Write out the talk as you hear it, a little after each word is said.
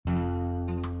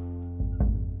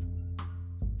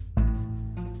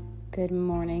Good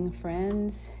morning,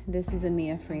 friends. This is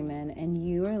Amia Freeman, and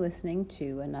you are listening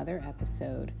to another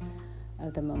episode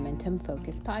of the Momentum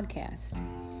Focus podcast.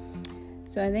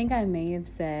 So I think I may have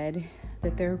said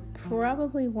that there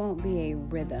probably won't be a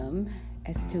rhythm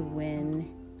as to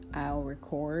when I'll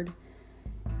record.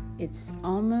 It's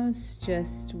almost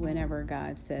just whenever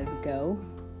God says go,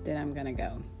 then I'm going to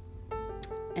go.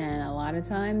 And a lot of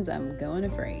times I'm going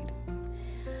afraid.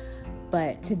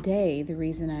 But today, the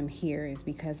reason I'm here is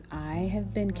because I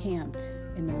have been camped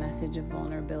in the message of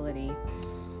vulnerability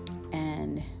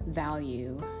and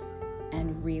value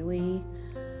and really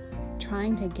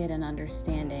trying to get an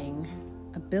understanding,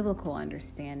 a biblical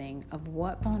understanding of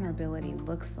what vulnerability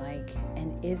looks like,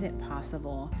 and is it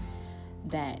possible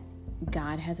that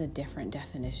God has a different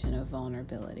definition of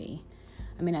vulnerability?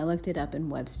 I mean, I looked it up in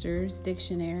Webster's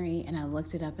dictionary and I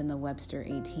looked it up in the Webster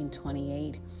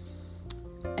 1828.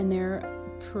 And they're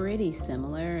pretty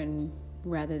similar, and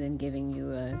rather than giving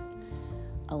you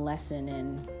a lesson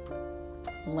in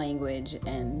language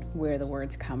and where the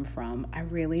words come from, I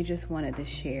really just wanted to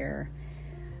share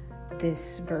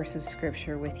this verse of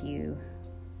scripture with you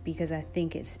because I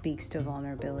think it speaks to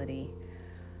vulnerability.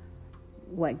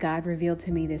 What God revealed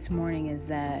to me this morning is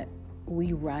that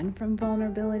we run from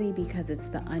vulnerability because it's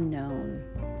the unknown.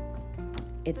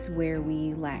 It's where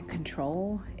we lack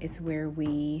control. It's where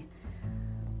we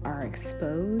are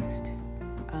exposed.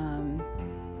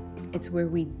 It's where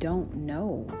we don't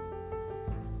know.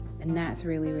 And that's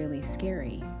really, really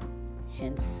scary.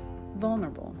 Hence,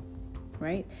 vulnerable,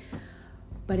 right?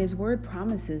 But His Word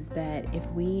promises that if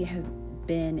we have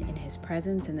been in His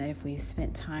presence and that if we've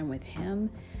spent time with Him,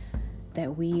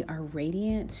 that we are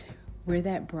radiant. We're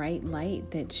that bright light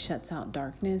that shuts out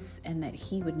darkness, and that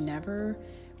He would never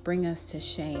bring us to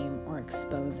shame or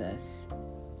expose us.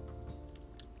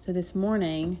 So this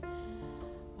morning,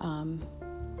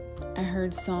 I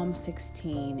heard Psalm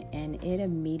 16, and it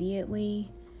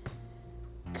immediately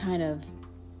kind of,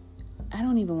 I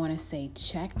don't even want to say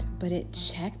checked, but it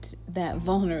checked that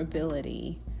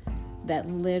vulnerability, that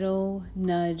little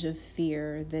nudge of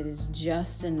fear that is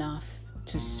just enough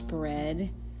to spread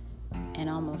and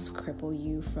almost cripple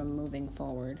you from moving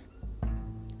forward.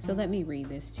 So let me read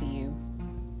this to you.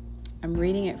 I'm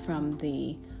reading it from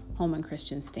the Holman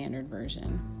Christian Standard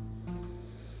Version.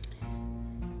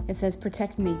 It says,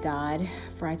 "Protect me, God,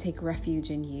 for I take refuge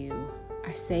in you.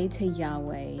 I say to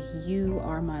Yahweh, you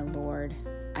are my Lord.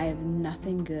 I have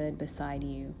nothing good beside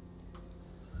you.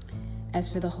 As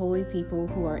for the holy people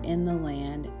who are in the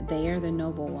land, they are the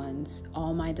noble ones.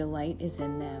 All my delight is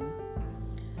in them.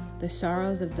 The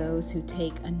sorrows of those who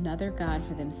take another god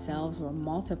for themselves will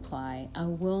multiply. I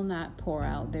will not pour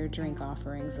out their drink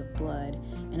offerings of blood,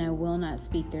 and I will not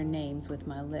speak their names with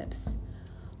my lips.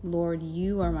 Lord,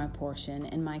 you are my portion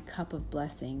and my cup of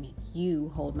blessing. You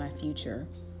hold my future.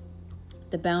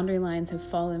 The boundary lines have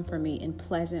fallen for me in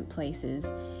pleasant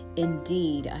places.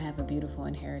 Indeed, I have a beautiful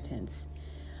inheritance.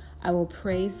 I will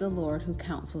praise the Lord who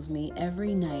counsels me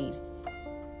every night.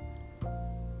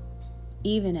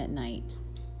 Even at night,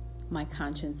 my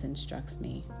conscience instructs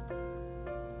me.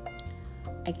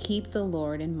 I keep the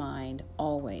Lord in mind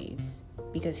always,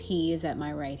 because He is at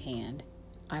my right hand.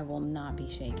 I will not be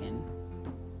shaken.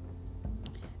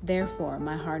 Therefore,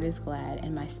 my heart is glad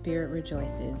and my spirit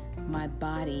rejoices. My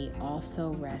body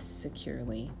also rests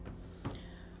securely.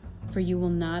 For you will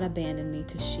not abandon me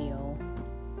to Sheol.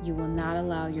 You will not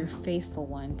allow your faithful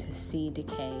one to see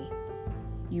decay.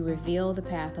 You reveal the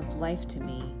path of life to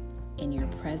me. In your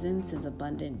presence is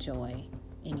abundant joy.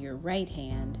 In your right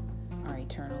hand are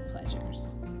eternal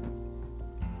pleasures."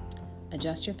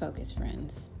 Adjust your focus,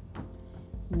 friends.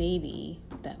 Maybe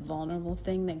that vulnerable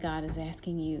thing that God is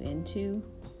asking you into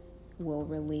will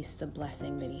release the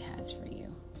blessing that He has for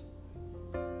you.